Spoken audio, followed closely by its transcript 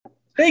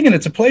Taegen,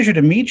 it's a pleasure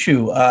to meet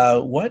you.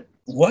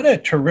 What a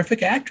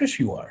terrific actress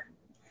you are.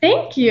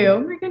 Thank you. Oh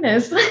my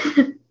goodness.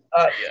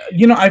 Uh,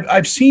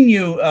 I've seen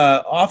you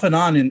off and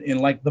on in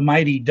like the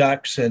Mighty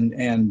Ducks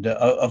and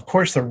of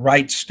course the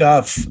Right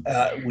Stuff,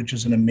 which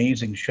is an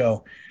amazing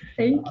show.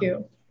 Thank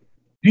you.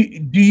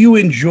 Do you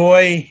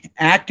enjoy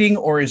acting,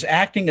 or is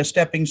acting a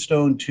stepping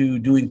stone to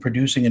doing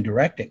producing and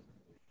directing?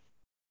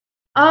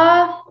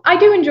 I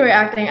do enjoy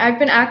acting. I've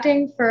been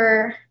acting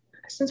for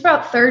since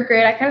about third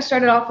grade. I kind of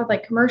started off with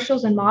like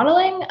commercials and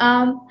modeling.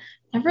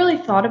 Never really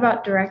thought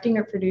about directing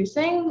or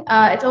producing.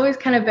 It's always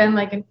kind of been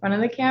like in front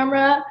of the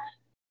camera.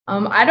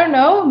 I don't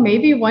know.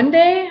 Maybe one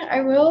day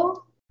I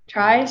will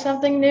try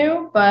something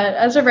new, but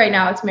as of right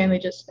now, it's mainly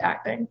just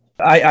acting.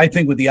 I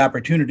think with the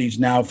opportunities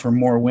now for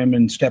more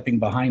women stepping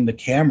behind the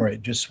camera,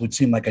 it just would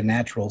seem like a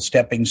natural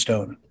stepping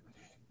stone.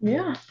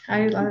 Yeah,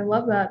 I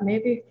love that.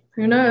 Maybe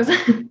who knows?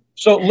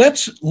 So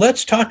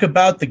let's talk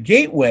about The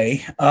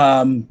Gateway.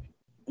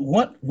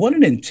 What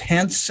an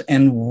intense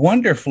and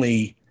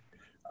wonderfully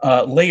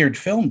layered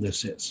film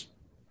this is.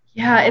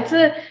 Yeah, it's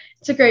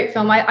a great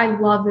film. I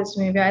love this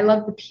movie. I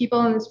love the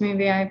people in this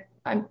movie. I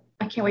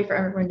can't wait for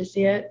everyone to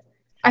see it.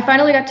 I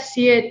finally got to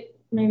see it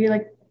maybe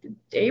like the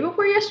day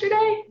before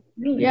yesterday.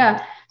 Really?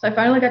 Yeah, so I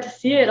finally got to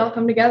see it all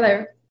come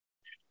together.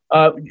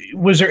 Uh,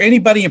 was there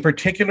anybody in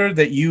particular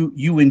that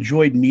you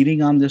enjoyed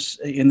meeting on this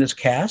in this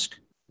cast?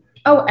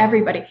 Oh,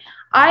 everybody.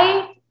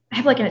 I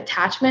have like an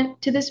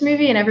attachment to this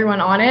movie and everyone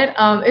on it.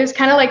 It was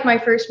kind of like my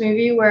first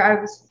movie where I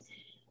was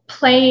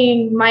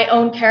playing my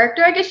own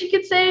character, I guess you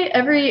could say.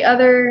 Every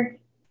other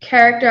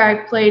character I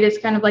played is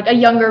kind of like a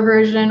younger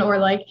version or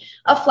like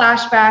a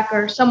flashback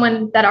or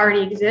someone that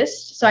already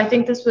exists. So I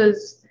think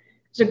was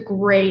a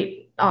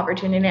great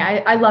opportunity.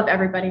 I love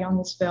everybody on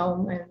this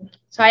film. And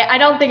so I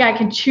don't think I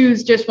can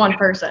choose just one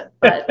person,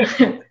 but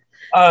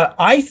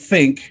I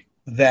think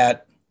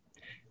that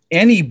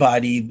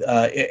anybody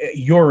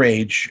your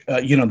age,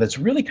 that's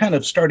really kind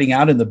of starting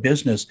out in the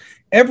business,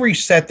 every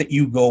set that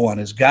you go on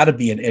has got to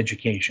be an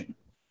education.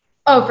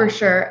 oh, for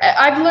sure.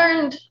 I've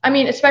learned, I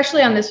mean,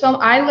 especially on this film,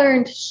 I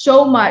learned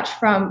so much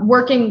from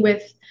working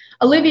with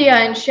Olivia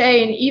and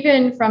Shay, and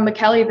even from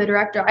McKelly, the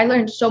director. I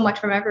learned so much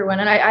from everyone.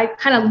 And I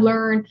kind of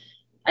learned,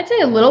 I'd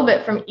say, a little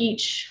bit from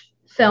each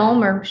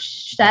film or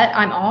set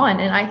I'm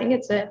on. And I think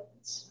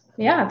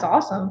yeah, it's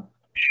awesome.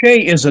 Shay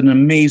is an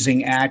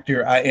amazing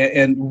actor,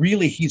 and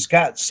really, he's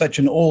got such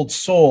an old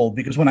soul.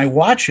 Because when I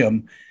watch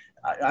him,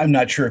 I'm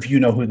not sure if you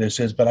know who this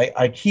is, but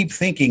I keep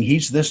thinking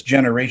he's this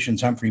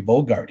generation's Humphrey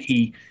Bogart.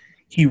 He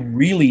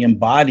really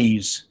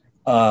embodies,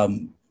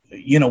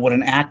 what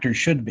an actor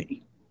should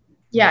be.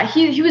 Yeah,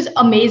 he was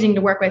amazing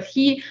to work with.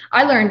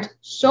 I learned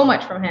so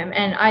much from him,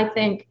 and I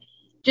think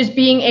just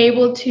being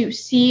able to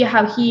see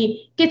how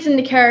he gets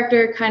into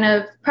character, kind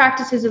of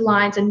practices his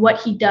lines and what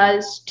he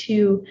does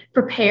to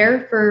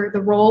prepare for the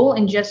role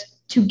and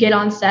just to get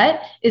on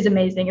set is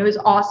amazing. It was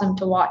awesome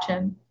to watch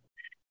him.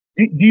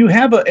 Do you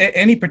have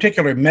any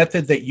particular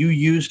method that you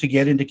use to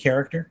get into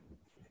character?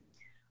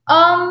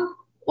 Well,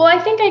 I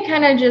think I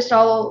kind of just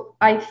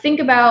I think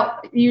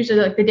about usually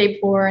like the day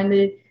before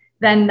and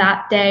then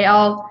that day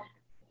I'll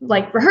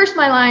like rehearse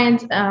my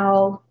lines.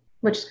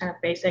 Which is kind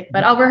of basic,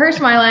 but I'll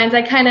rehearse my lines.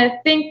 I kind of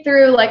think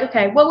through like,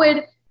 okay, what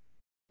would,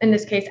 in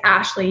this case,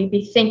 Ashley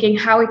be thinking?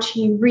 How would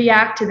she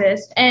react to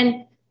this?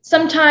 And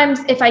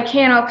sometimes if I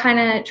can, I'll kind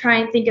of try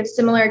and think of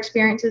similar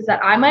experiences that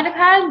I might have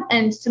had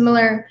and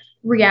similar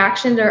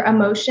reactions or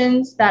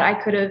emotions that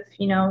I could have,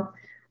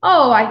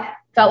 oh, I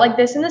felt like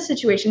this in this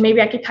situation.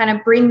 Maybe I could kind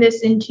of bring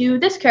this into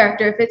this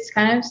character if it's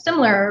kind of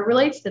similar or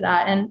relates to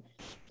that. And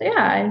so,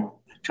 yeah.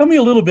 Tell me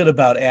a little bit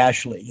about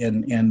Ashley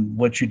and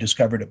what you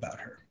discovered about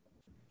her.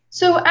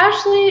 So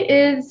Ashley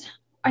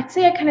I'd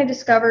say I kind of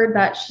discovered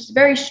that she's a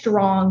very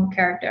strong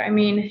character. I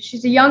mean,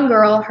 she's a young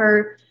girl.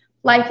 Her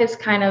life is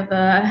kind of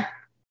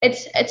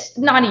it's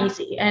not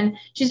easy. And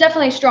she's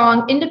definitely a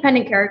strong,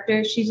 independent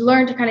character. She's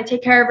learned to kind of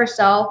take care of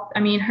herself. I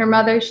mean, her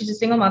mother, she's a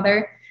single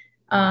mother.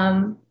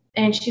 And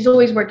she's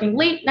always working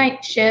late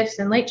night shifts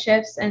and late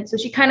shifts. And so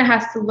she kind of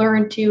has to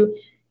learn to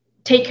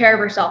take care of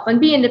herself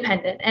and be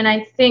independent. And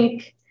I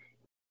think,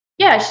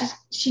 yeah,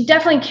 she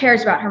definitely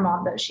cares about her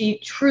mom, though. She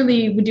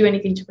truly would do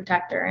anything to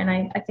protect her. And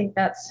I think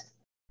that's,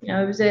 it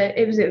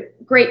was a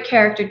great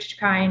character to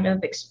kind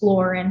of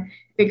explore and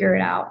figure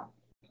it out.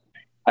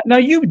 Now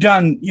you've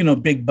done,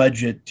 big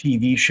budget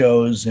TV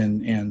shows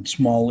and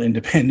small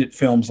independent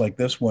films like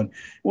this one.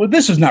 Well,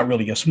 this is not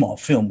really a small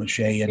film with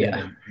Shay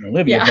and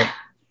Olivia, Yeah.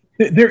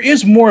 but there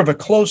is more of a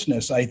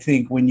closeness, I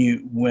think,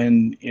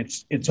 when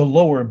it's a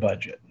lower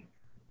budget.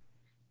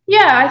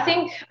 Yeah,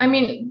 I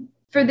mean,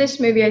 for this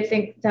movie, I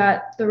think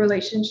that the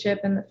relationship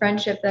and the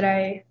friendship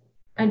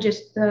and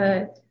just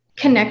the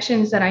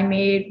connections that I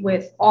made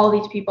with all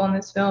these people in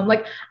this film,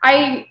 like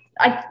I've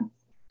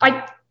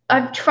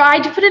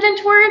tried to put it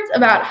into words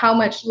about how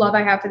much love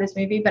I have for this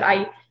movie, but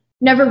I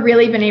never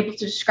really been able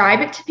to describe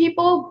it to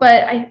people.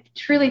 But I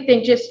truly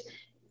think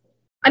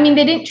they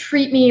didn't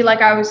treat me like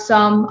I was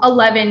some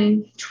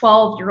 11,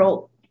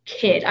 12-year-old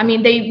kid. I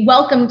mean, they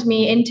welcomed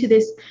me into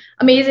this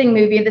amazing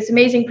movie, this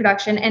amazing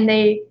production, and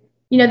they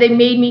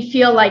made me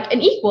feel like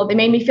an equal. They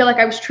made me feel like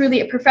I was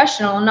truly a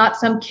professional, not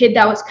some kid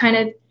that was kind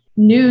of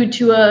new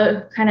to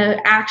a kind of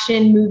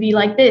action movie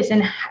like this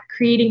and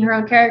creating her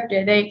own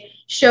character. They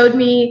showed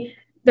me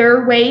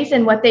their ways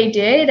and what they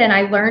did, and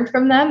I learned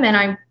from them. And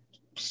I'm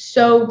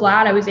so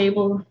glad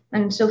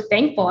I'm so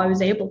thankful I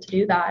was able to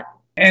do that.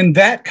 And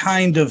that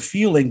kind of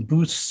feeling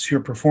boosts your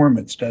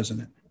performance, doesn't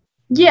it?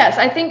 Yes,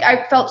 I think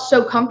I felt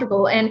so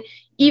comfortable. And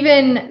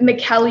even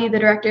McKelly, the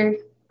director,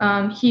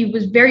 he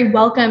was very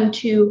welcome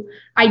to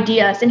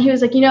ideas. And he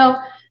was like,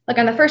 like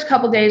on the first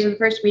couple of days of the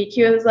first week,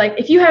 he was like,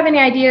 if you have any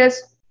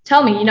ideas,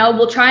 tell me,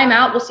 we'll try them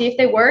out. We'll see if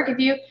they work. If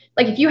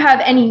you have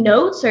any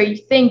notes or you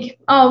think,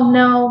 oh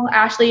no,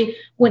 Ashley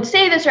wouldn't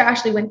say this or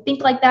Ashley wouldn't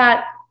think like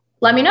that,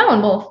 let me know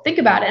and we'll think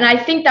about it. And I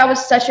think that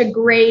was such a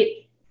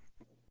great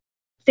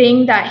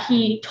thing that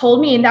he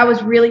told me. And that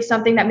was really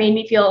something that made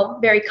me feel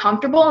very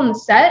comfortable on the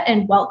set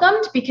and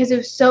welcomed, because it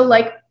was so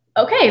like,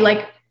 okay,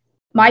 like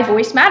my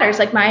voice matters,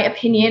 like my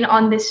opinion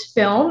on this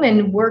film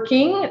and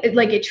working,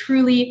 like it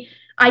truly,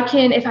 I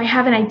can, if I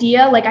have an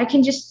idea, like I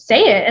can just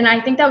say it. And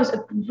I think that was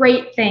a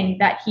great thing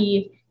that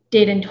he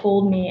did and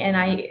told me. And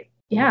it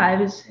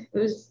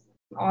was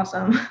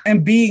awesome.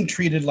 And being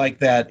treated like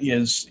that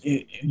is,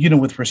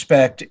 with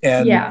respect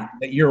and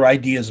that your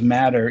ideas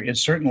matter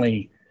is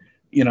certainly,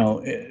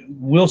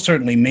 will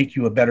certainly make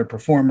you a better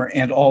performer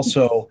and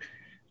also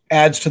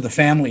adds to the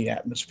family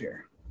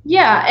atmosphere.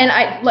 Yeah. And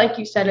I, like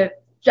you said,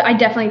 I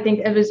definitely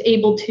think I was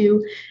able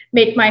to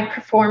make my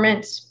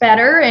performance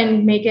better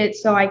and make it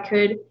so I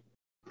could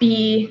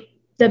be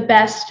the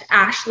best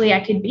Ashley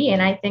I could be.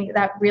 And I think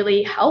that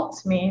really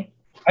helped me.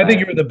 I think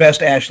you're the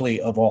best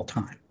Ashley of all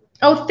time.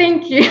 Oh,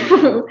 thank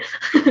you.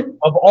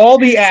 Of all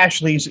the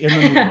Ashleys in the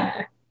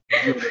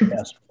movie, you're the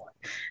best one.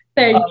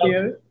 Thank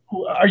you.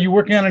 Are you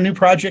working on a new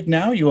project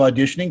now? Are you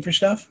auditioning for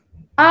stuff?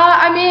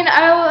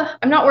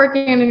 I'm not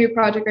working on a new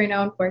project right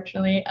now,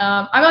 unfortunately.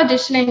 I'm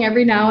auditioning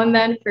every now and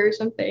then for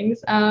some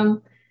things.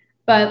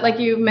 But like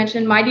you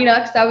mentioned, Mighty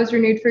Ducks, that was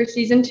renewed for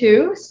season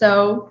 2.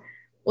 So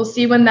we'll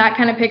see when that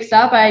kind of picks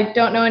up. I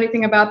don't know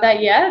anything about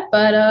that yet,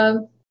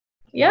 but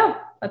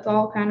that's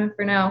all kind of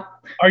for now.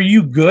 Are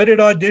you good at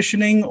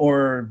auditioning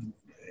or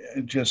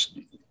just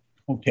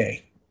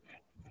okay?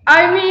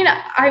 I mean,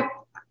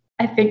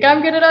 I think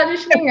I'm good at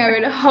auditioning. I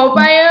would hope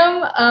I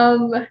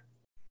am.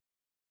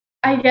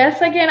 I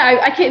guess, again,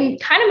 I can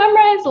kind of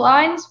memorize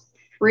lines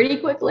pretty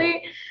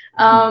quickly.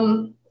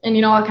 And,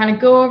 I'll kind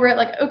of go over it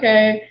like,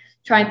 okay,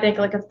 try and think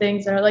like of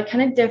things that are like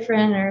kind of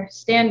different or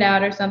stand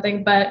out or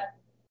something. But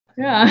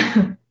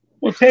yeah.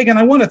 Well, Taegen,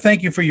 I want to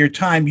thank you for your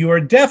time. You are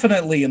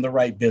definitely in the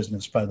right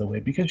business, by the way,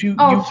 because you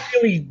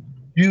really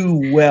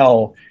do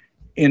well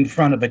in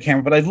front of a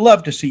camera. But I'd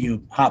love to see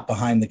you hop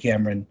behind the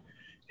camera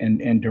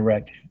and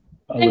direct.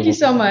 Thank you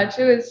so much.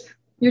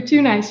 You're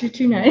too nice. You're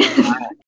too nice.